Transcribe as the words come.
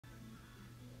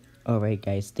Alright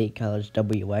guys, State College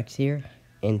WX here,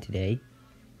 and today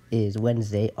is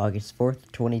Wednesday, August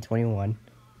 4th, 2021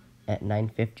 at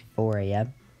 9:54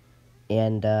 a.m.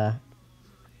 And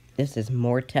this is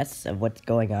more tests of what's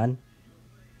going on.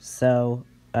 So,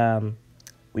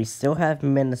 we still have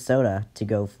Minnesota to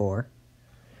go for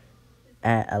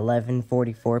at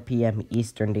 11:44 p.m.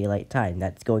 Eastern Daylight Time.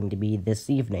 That's going to be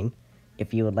this evening,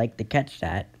 if you would like to catch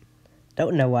that.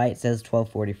 Don't know why it says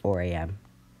 12:44 a.m.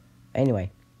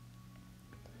 Anyway,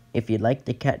 if you'd like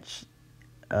to catch,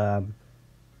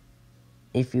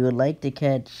 if you would like to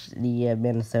catch the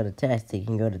Minnesota test, you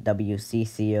can go to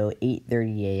WCCO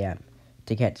 8:30 a.m.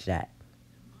 to catch that.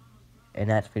 And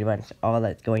that's pretty much all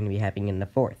that's going to be happening in the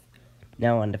 4th.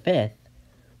 Now on the 5th,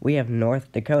 we have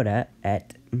North Dakota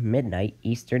at midnight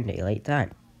Eastern Daylight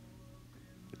Time.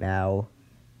 Now,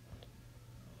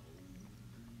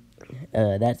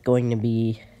 that's going to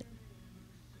be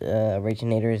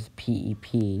originators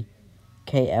PEP,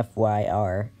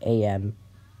 KFYR, AM.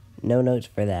 No notes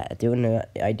for that.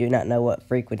 I do not know what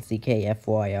frequency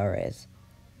KFYR is.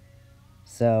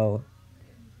 So,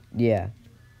 yeah.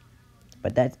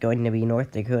 But that's going to be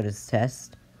North Dakota's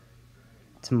test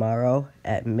tomorrow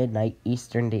at midnight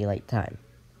Eastern Daylight Time.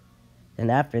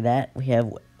 And after that, we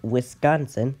have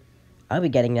Wisconsin. I'll be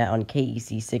getting that on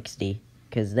KEC 60,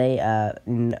 because they,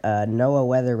 NOAA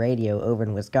Weather Radio over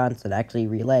in Wisconsin actually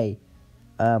relay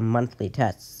monthly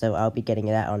tests, so I'll be getting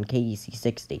that on KEC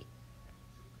 60.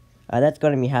 That's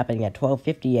going to be happening at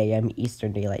 12:50 a.m.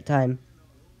 Eastern Daylight Time.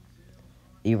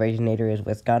 The originator is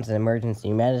Wisconsin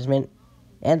Emergency Management,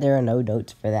 and there are no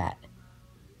notes for that.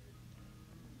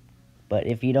 But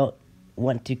if you don't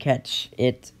want to catch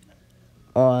it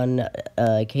on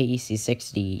KEC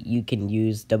 60, you can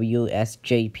use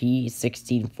WSJP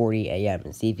 1640 a.m.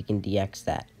 and see if you can DX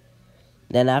that.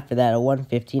 Then after that, at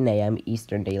 1:15 a.m.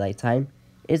 Eastern Daylight Time,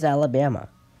 is Alabama.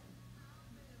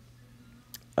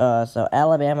 So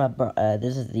Alabama,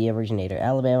 this is the originator,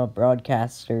 Alabama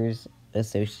Broadcasters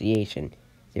Association.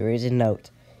 There is a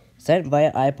note. Sent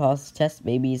via iPulse, test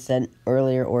may be sent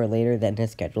earlier or later than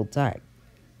his scheduled time.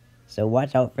 So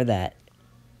watch out for that.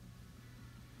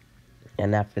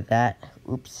 And after that,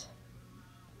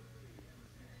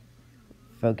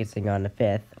 focusing on the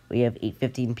 5th, we have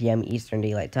 8:15 p.m. Eastern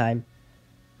Daylight Time.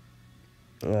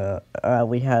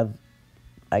 We have,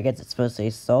 I guess it's supposed to say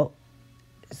Salt,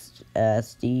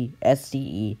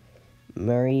 SDE,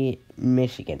 Murray,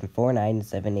 Michigan,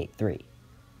 49783.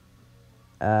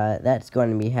 That's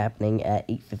going to be happening at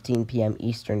 8:15 p.m.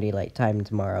 Eastern Daylight Time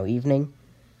tomorrow evening.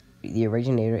 The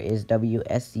originator is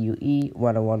WSUE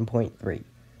 101.3.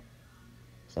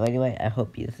 So anyway, I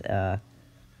hope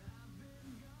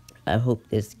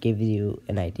this gives you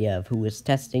an idea of who is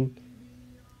testing.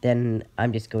 Then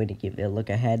I'm just going to give it a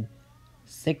look ahead.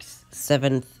 6th,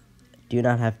 7th, do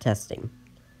not have testing.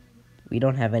 We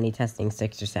don't have any testing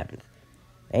 6th or 7th.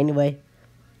 Anyway,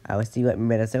 I will see what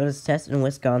Minnesota's test and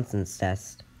Wisconsin's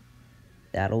test.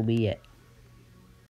 That'll be it.